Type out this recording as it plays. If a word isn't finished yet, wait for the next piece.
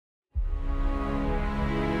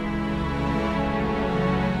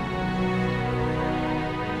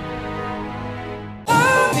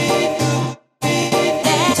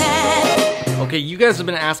Okay, you guys have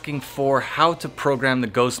been asking for how to program the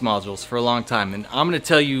Ghozt modules for a long time, and I'm gonna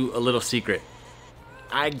tell you a little secret.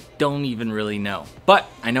 I don't even really know, but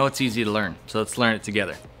I know it's easy to learn, so let's learn it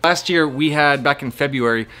together. Last year we had, back in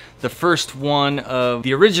February, the first one of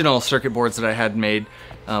the original circuit boards that I had made.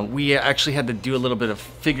 We actually had to do a little bit of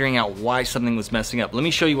figuring out why something was messing up. Let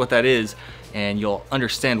me show you what that is, and you'll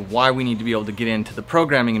understand why we need to be able to get into the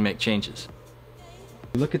programming and make changes.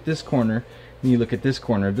 Look at this corner, and you look at this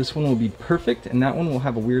corner. This one will be perfect, and that one will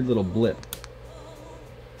have a weird little blip.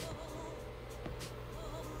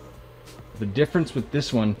 The difference with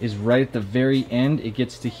this one is right at the very end, it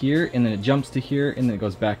gets to here, and then it jumps to here, and then it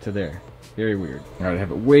goes back to there. Very weird. All right, I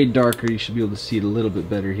have it way darker. You should be able to see it a little bit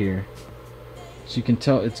better here. So you can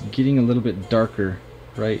tell it's getting a little bit darker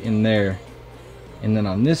right in there. And then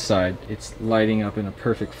on this side, it's lighting up in a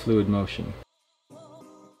perfect fluid motion.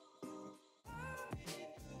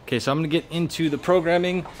 Okay, so I'm gonna get into the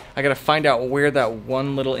programming. I gotta find out where that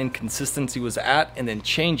one little inconsistency was at and then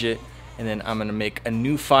change it. And then I'm gonna make a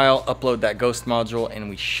new file, upload that Ghozt module, and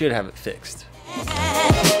we should have it fixed.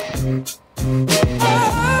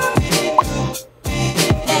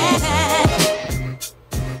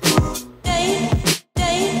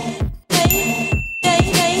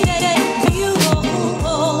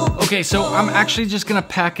 Okay, so I'm actually just gonna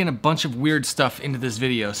pack in a bunch of weird stuff into this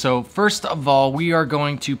video. So first of all, we are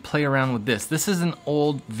going to play around with this. This is an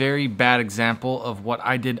old, very bad example of what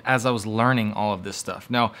I did as I was learning all of this stuff.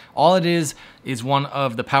 Now, all it is one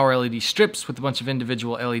of the power LED strips with a bunch of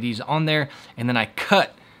individual LEDs on there, and then I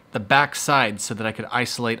cut the back side so that I could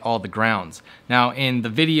isolate all the grounds. Now in the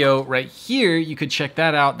video right here, you could check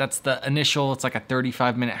that out. That's the initial, it's like a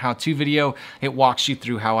 35-minute how-to video. It walks you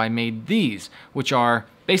through how I made these, which are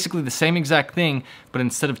basically the same exact thing, but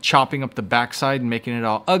instead of chopping up the backside and making it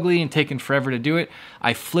all ugly and taking forever to do it,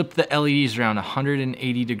 I flip the LEDs around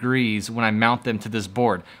 180 degrees when I mount them to this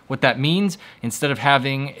board. What that means, instead of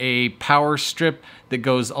having a power strip that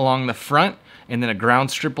goes along the front and then a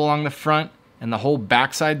ground strip along the front and the whole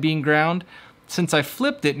backside being ground, since I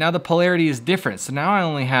flipped it, now the polarity is different. So now I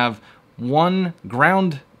only have one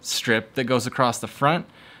ground strip that goes across the front.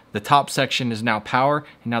 The top section is now power,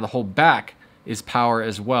 and now the whole back is power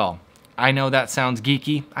as well. I know that sounds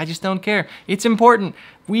geeky, I just don't care. It's important.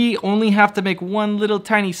 We only have to make one little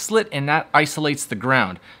tiny slit and that isolates the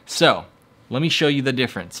ground. So, let me show you the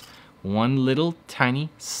difference. One little tiny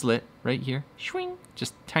slit right here, swing,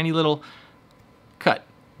 just tiny little cut,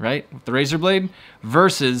 right, with the razor blade,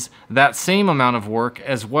 versus that same amount of work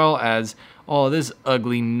as well as all this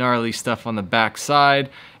ugly, gnarly stuff on the back side,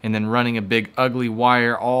 and then running a big ugly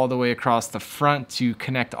wire all the way across the front to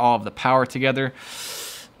connect all of the power together.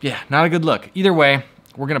 Yeah, not a good look. Either way,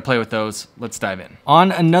 we're gonna play with those. Let's dive in.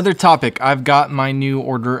 On another topic, I've got my new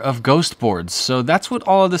order of Ghozt boards. So that's what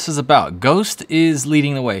all of this is about. Ghozt is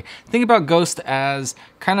leading the way. Think about Ghozt as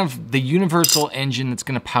kind of the universal engine that's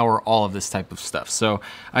gonna power all of this type of stuff. So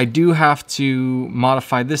I do have to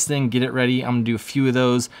modify this thing, get it ready. I'm gonna do a few of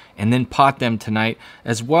those and then pot them tonight,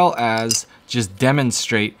 as well as just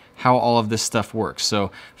demonstrate how all of this stuff works.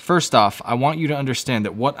 So first off, I want you to understand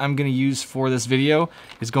that what I'm gonna use for this video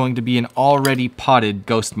is going to be an already potted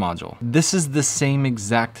Ghozt module. This is the same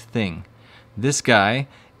exact thing. This guy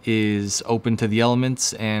is open to the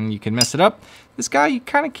elements and you can mess it up. This guy, you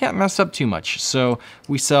kind of can't mess up too much. So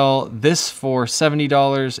we sell this for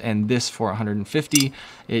 $70 and this for $150.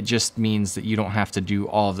 It just means that you don't have to do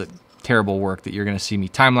all of the terrible work that you're gonna see me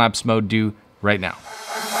time-lapse mode do right now.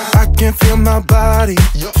 I can feel my body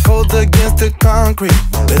cold against the concrete,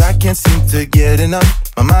 but I can't seem to get enough.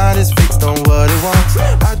 My mind is fixed on what it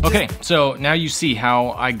wants. Okay, so now you see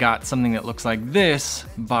how I got something that looks like this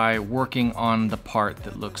by working on the part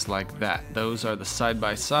that looks like that. Those are the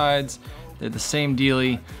side-by-sides. They're the same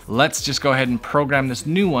dealie. Let's just go ahead and program this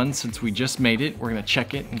new one since we just made it. We're gonna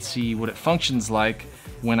check it and see what it functions like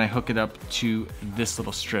when I hook it up to this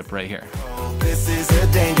little strip right here. This is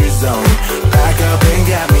a danger zone. Back up and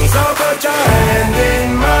get me. So put your hand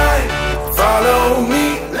in mine. Follow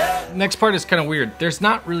me. Next part is kind of weird. There's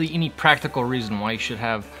not really any practical reason why you should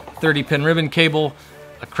have 30-pin ribbon cable,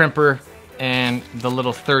 a crimper, and the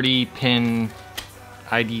little 30-pin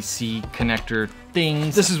IDC connector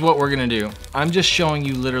things. This is what we're gonna do. I'm just showing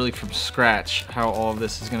you literally from scratch how all of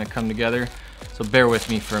this is gonna come together. So bear with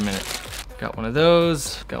me for a minute. Got one of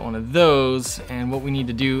those, and what we need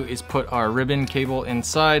to do is put our ribbon cable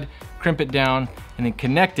inside, crimp it down, and then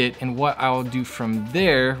connect it. And what I'll do from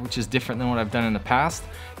there, which is different than what I've done in the past,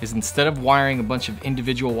 is instead of wiring a bunch of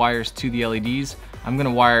individual wires to the LEDs, I'm gonna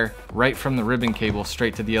wire right from the ribbon cable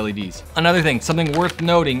straight to the LEDs. Another thing, something worth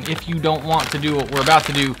noting, if you don't want to do what we're about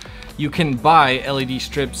to do, you can buy LED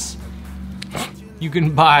strips You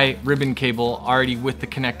can buy ribbon cable already with the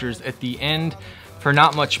connectors at the end for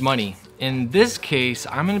not much money. In this case,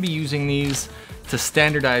 I'm gonna be using these to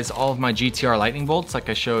standardize all of my GTR lightning bolts like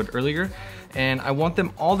I showed earlier. And I want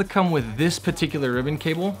them all to come with this particular ribbon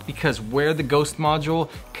cable because where the Ghozt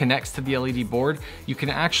module connects to the LED board, you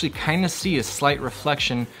can actually kind of see a slight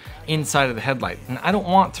reflection inside of the headlight. And I don't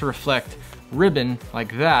want to reflect ribbon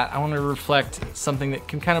like that. I want to reflect something that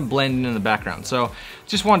can kind of blend in the background. So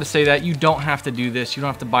just wanted to say that you don't have to do this. You don't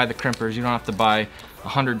have to buy the crimpers. You don't have to buy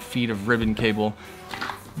 100 feet of ribbon cable.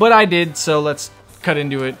 But I did, so let's cut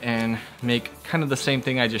into it and make kind of the same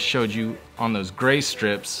thing I just showed you on those gray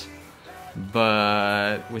strips,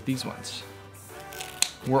 but with these ones.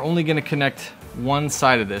 We're only gonna connect one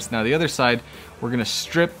side of this. Now the other side, we're gonna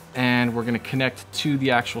strip and we're gonna connect to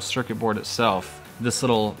the actual circuit board itself. This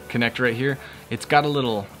little connector right here, it's got a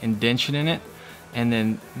little indention in it, and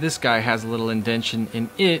then this guy has a little indention in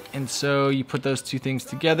it, and so you put those two things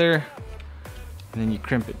together, and then you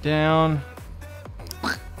crimp it down,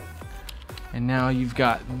 and now you've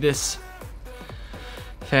got this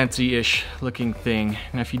fancy-ish looking thing.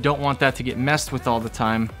 And if you don't want that to get messed with all the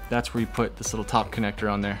time, that's where you put this little top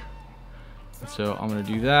connector on there. So I'm gonna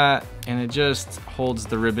do that, and it just holds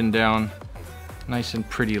the ribbon down nice and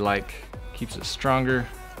pretty, like keeps it stronger.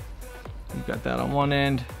 You've got that on one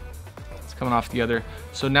end, it's coming off the other.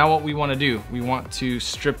 So now what we want to do, we want to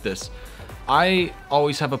strip this. I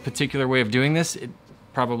always have a particular way of doing this. It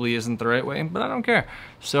probably isn't the right way, but I don't care.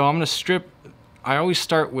 So I'm gonna strip, I always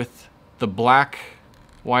start with the black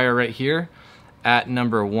wire right here at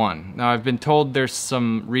number 1. Now I've been told there's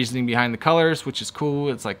some reasoning behind the colors, which is cool.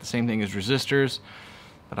 It's like the same thing as resistors,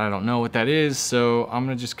 but I don't know what that is. So I'm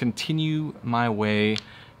gonna just continue my way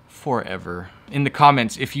forever. In the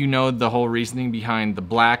comments, if you know the whole reasoning behind the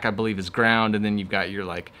black, I believe is ground, and then you've got your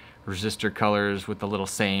like resistor colors with the little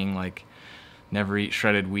saying like never eat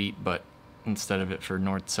shredded wheat, but instead of it for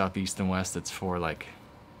north, south, east, and west, it's for like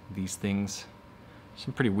these things.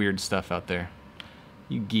 Some pretty weird stuff out there.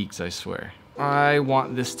 You geeks, I swear. I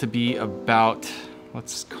want this to be about,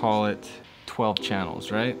 let's call it 12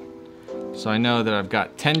 channels, right? So I know that I've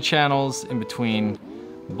got 10 channels in between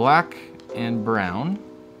black and brown.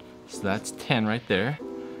 So that's 10 right there.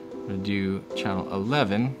 I'm gonna do channel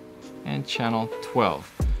 11 and channel 12.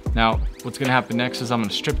 Now, what's gonna happen next is I'm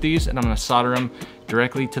gonna strip these and I'm gonna solder them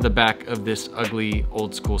directly to the back of this ugly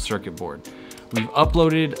old school circuit board. We've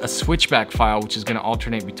uploaded a switchback file, which is gonna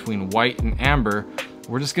alternate between white and amber.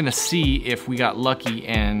 We're just gonna see if we got lucky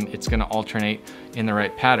and it's gonna alternate in the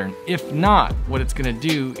right pattern. If not, what it's gonna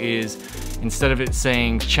do is, instead of it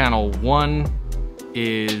saying channel 1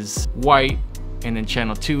 is white, and then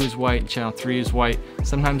channel 2 is white, and channel 3 is white.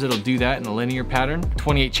 Sometimes it'll do that in a linear pattern.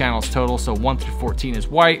 28 channels total, so 1 through 14 is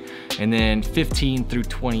white, and then 15 through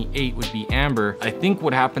 28 would be amber. I think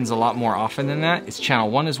what happens a lot more often than that is channel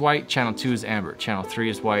 1 is white, channel 2 is amber, channel 3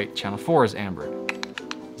 is white, channel 4 is amber.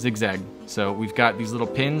 Zigzag. So we've got these little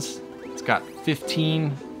pins. It's got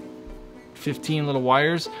 15 little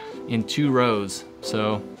wires in 2 rows.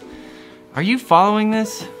 So are you following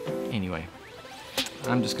this? Anyway,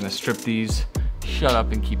 I'm just gonna strip these, shut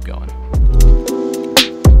up, and keep going.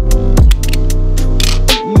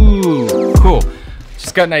 Ooh, cool.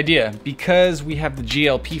 Just got an idea. Because we have the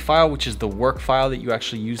GLP file, which is the work file that you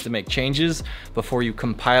actually use to make changes before you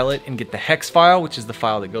compile it and get the hex file, which is the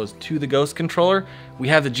file that goes to the Ghozt controller, we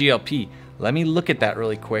have the GLP. Let me look at that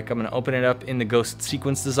really quick. I'm gonna open it up in the Ghozt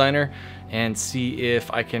Sequence Designer and see if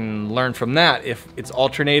I can learn from that, if it's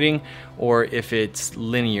alternating or if it's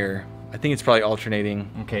linear. I think it's probably alternating.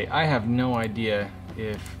 Okay, I have no idea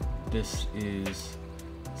if this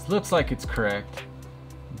looks like it's correct,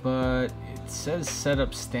 but it says set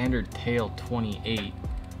up standard tail 28,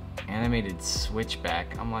 animated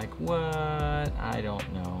switchback. I'm like, what? I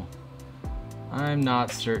don't know. I'm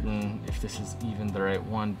not certain if this is even the right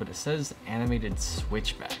one, but it says animated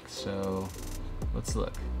switchback. So let's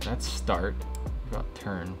look. That's start. We got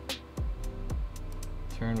turn.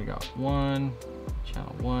 Turn, we got 1,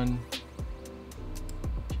 channel 1,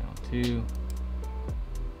 channel 2,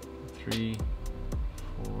 3,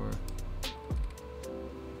 4.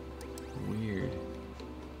 Weird.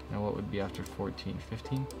 Now what would be after 14,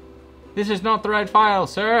 15? This is not the right file,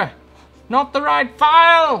 sir. Not the right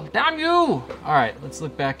file, damn you. All right, let's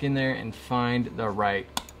look back in there and find the right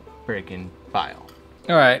freaking file.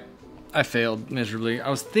 All right, I failed miserably. I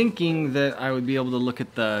was thinking that I would be able to look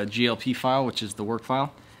at the GLP file, which is the work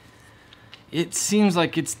file. It seems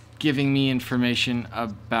like it's giving me information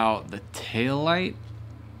about the taillight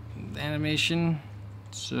animation.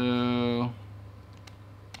 So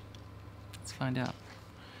let's find out.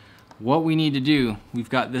 What we need to do, we've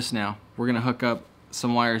got this now. We're gonna hook up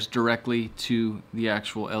some wires directly to the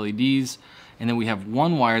actual LEDs, and then we have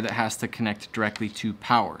one wire that has to connect directly to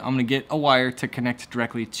power. I'm gonna get a wire to connect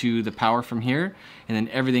directly to the power from here, and then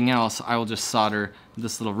everything else I will just solder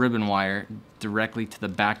this little ribbon wire directly to the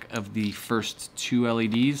back of the first 2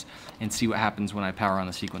 LEDs and see what happens when I power on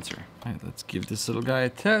the sequencer. All right, let's give this little guy a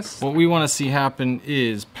test. What we wanna see happen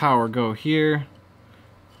is power go here,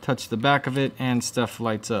 touch the back of it, and stuff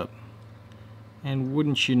lights up. And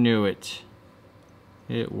wouldn't you know it,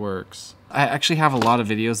 it works. I actually have a lot of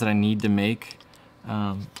videos that I need to make,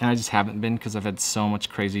 and I just haven't been because I've had so much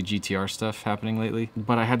crazy GTR stuff happening lately.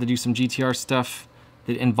 But I had to do some GTR stuff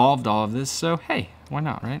that involved all of this, so hey, why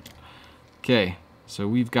not, right? Okay, so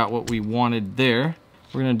we've got what we wanted there.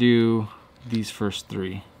 We're gonna do these first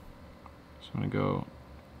 3. So I'm gonna go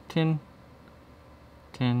 10,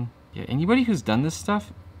 10. Yeah, anybody who's done this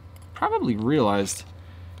stuff probably realized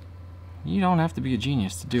you don't have to be a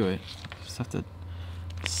genius to do it. You just have to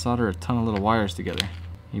solder a ton of little wires together.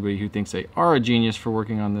 Anybody who thinks they are a genius for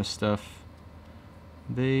working on this stuff,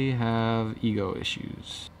 they have ego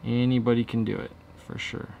issues. Anybody can do it, for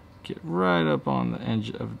sure. Get right up on the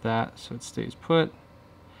edge of that so it stays put.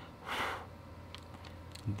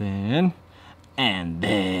 Then, and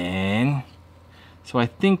then. So I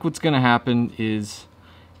think what's gonna happen is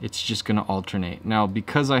it's just gonna alternate. Now,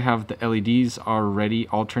 because I have the LEDs already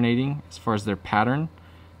alternating as far as their pattern,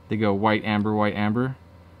 they go white, amber, white, amber.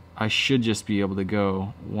 I should just be able to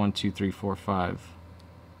go 1, 2, 3, 4, 5.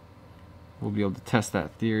 We'll be able to test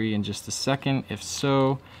that theory in just a second. If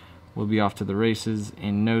so, we'll be off to the races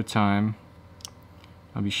in no time.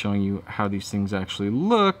 I'll be showing you how these things actually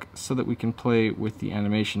look so that we can play with the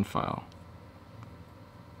animation file.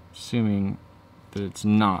 Assuming that it's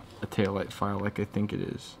not a taillight file like I think it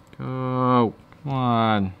is. Go, come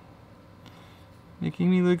on.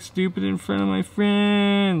 Making me look stupid in front of my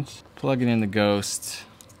friends. Plugging in the Ghozt.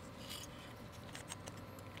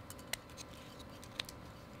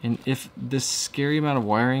 And if this scary amount of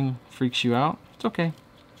wiring freaks you out, it's okay.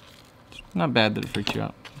 It's not bad that it freaks you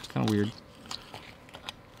out. It's kind of weird.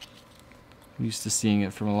 I'm used to seeing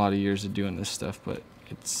it from a lot of years of doing this stuff, but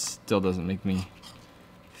it still doesn't make me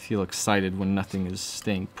feel excited when nothing is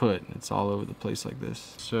staying put. It's all over the place like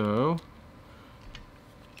this. So,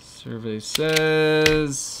 survey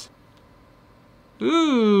says,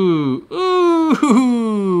 ooh,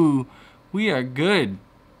 we are good.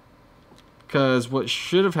 Because what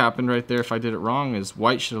should have happened right there if I did it wrong is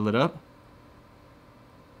white should have lit up.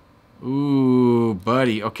 Ooh,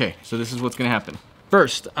 buddy. Okay, so this is what's gonna happen.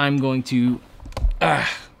 First, I'm going to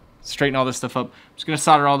straighten all this stuff up. I'm just gonna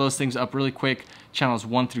solder all those things up really quick, channels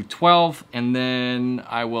 1 through 12, and then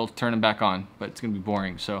I will turn them back on, but it's gonna be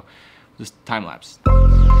boring, so just time lapse.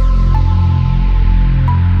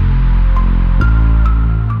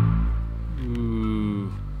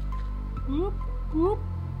 Ooh. Whoop, whoop,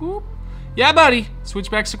 whoop. Yeah, buddy,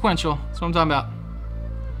 switchback sequential. That's what I'm talking about.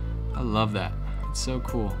 I love that. It's so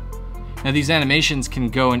cool. Now these animations can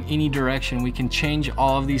go in any direction. We can change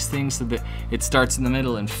all of these things so that it starts in the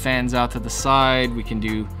middle and fans out to the side. We can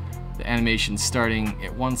do the animation starting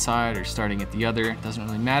at one side or starting at the other. It doesn't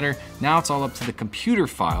really matter. Now it's all up to the computer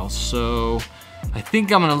file. So I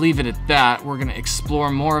think I'm gonna leave it at that. We're gonna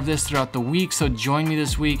explore more of this throughout the week, so join me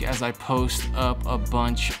this week as I post up a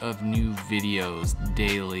bunch of new videos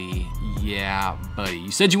daily. Yeah, buddy.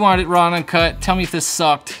 You said you wanted it raw and uncut. Tell me if this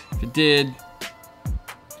sucked. If it did,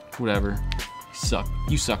 whatever. Suck.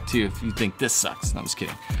 You suck too if you think this sucks. No, I'm just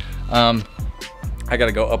kidding. I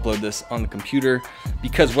gotta go upload this on the computer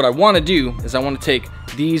because what I wanna do is I wanna take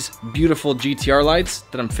these beautiful GTR lights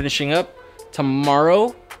that I'm finishing up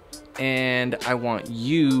tomorrow, and I want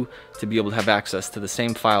you to be able to have access to the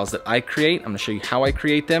same files that I create. I'm gonna show you how I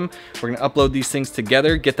create them. We're gonna upload these things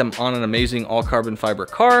together, get them on an amazing all carbon fiber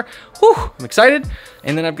car. Whew, I'm excited.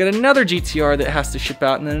 And then I've got another GTR that has to ship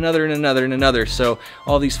out, and then another, and another, and another. So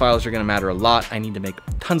all these files are gonna matter a lot. I need to make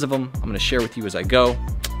tons of them. I'm gonna share with you as I go.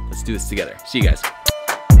 Let's do this together. See you guys.